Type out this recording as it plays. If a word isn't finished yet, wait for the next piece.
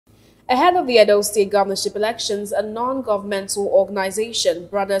Ahead of the Edo State governorship elections, a non-governmental organization,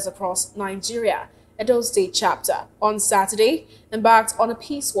 Brothers Across Nigeria, Edo State chapter, on Saturday embarked on a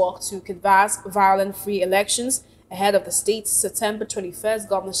peace walk to canvass violent-free elections ahead of the state's September 21st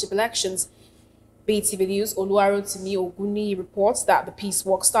governorship elections. BTV News Oluwarotimi Oguni reports that the peace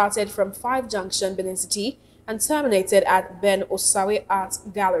walk started from 5 Junction, Benin City, and terminated at B.A.N Art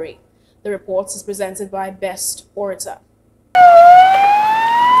Gallery. The report is presented by Best Orator.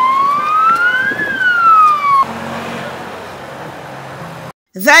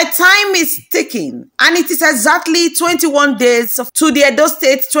 Their time is ticking, and it is exactly 21 days to the Edo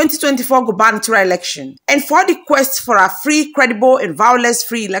State 2024 gubernatorial election. And for the quest for a free, credible, and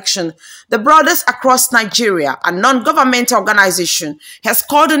violence-free election, the Brothers Across Nigeria, a non-governmental organization, has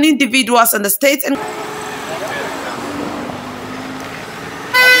called on individuals in the state and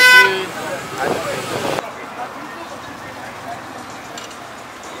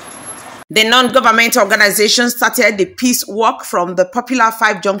the non-governmental organization started the peace walk from the popular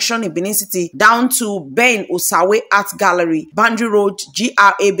 5 Junction in Benin City down to B.A.N Art Gallery, Boundary Road,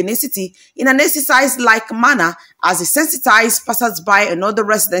 GRA, Benin City, in an exercise-like manner as it sensitized passers-by and other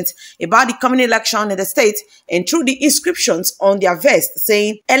residents about the coming election in the state and through the inscriptions on their vests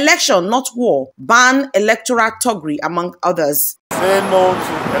saying, "Election, not war, ban electoral thuggery," among others. Say no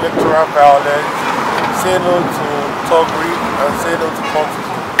to electoral violence, say no to thuggery, and say no to conflict.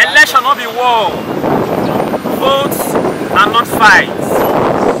 Election not be war. Votes and not fights.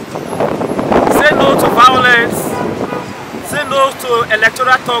 Say no to violence. Say no to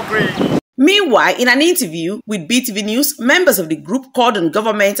electoral thuggery. Meanwhile, in an interview with BTV News, members of the group called on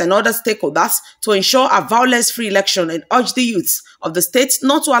government and other stakeholders to ensure a violence-free election and urged the youths of the state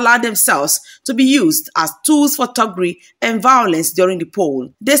not to allow themselves to be used as tools for thuggery and violence during the poll.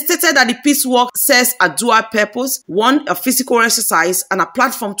 They stated that the peace walk serves a dual purpose: one, a physical exercise, and a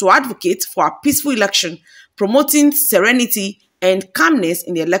platform to advocate for a peaceful election, promoting serenity and calmness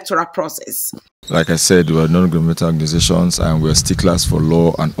in the electoral process. Like I said, we are non-governmental organizations and we are sticklers for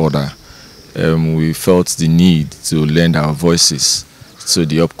law and order. We felt the need to lend our voices to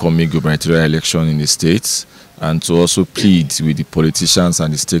the upcoming gubernatorial election in the state and to also plead with the politicians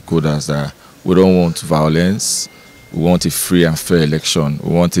and the stakeholders that we don't want violence, we want a free and fair election,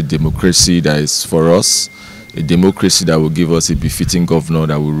 we want a democracy that is for us, a democracy that will give us a befitting governor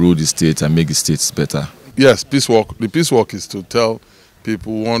that will rule the state and make the states better. Yes, peace walk. The peace walk is to tell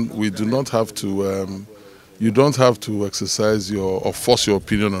people, one, we do not have to you don't have to exercise or force your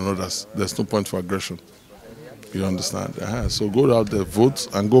opinion on others. There's no point for aggression. You understand? So go out there, vote,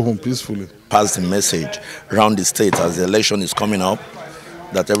 and go home peacefully. Pass the message around the state as the election is coming up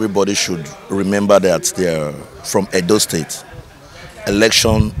that everybody should remember that they're from Edo State.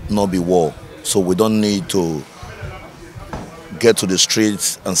 Election not be war. So we don't need to get to the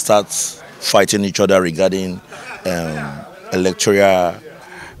streets and start fighting each other regarding electoral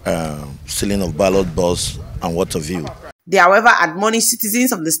stealing of ballot box and what have you. They, however, admonish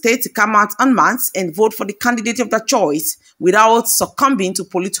citizens of the state to come out en masse and vote for the candidate of their choice without succumbing to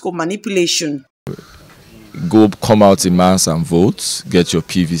political manipulation. Come out en masse and vote, get your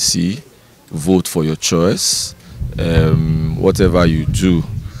PVC, vote for your choice. Whatever you do,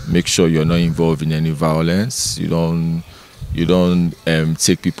 make sure you're not involved in any violence. You don't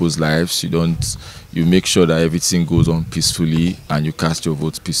take people's lives. You make sure that everything goes on peacefully and you cast your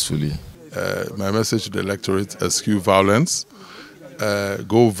votes peacefully. My message to the electorate: eschew violence.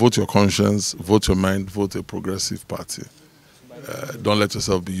 Go vote your conscience, vote your mind, vote a progressive party. Don't let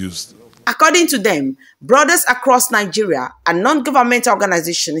yourself be used. According to them, Brothers Across Nigeria, a non-governmental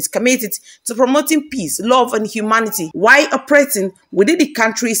organization, is committed to promoting peace, love, and humanity while operating within the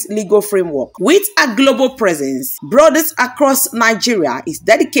country's legal framework. With a global presence, Brothers Across Nigeria is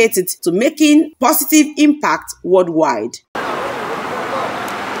dedicated to making positive impact worldwide.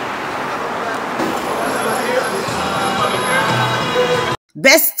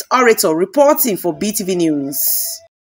 Best Orator reporting for BTV News.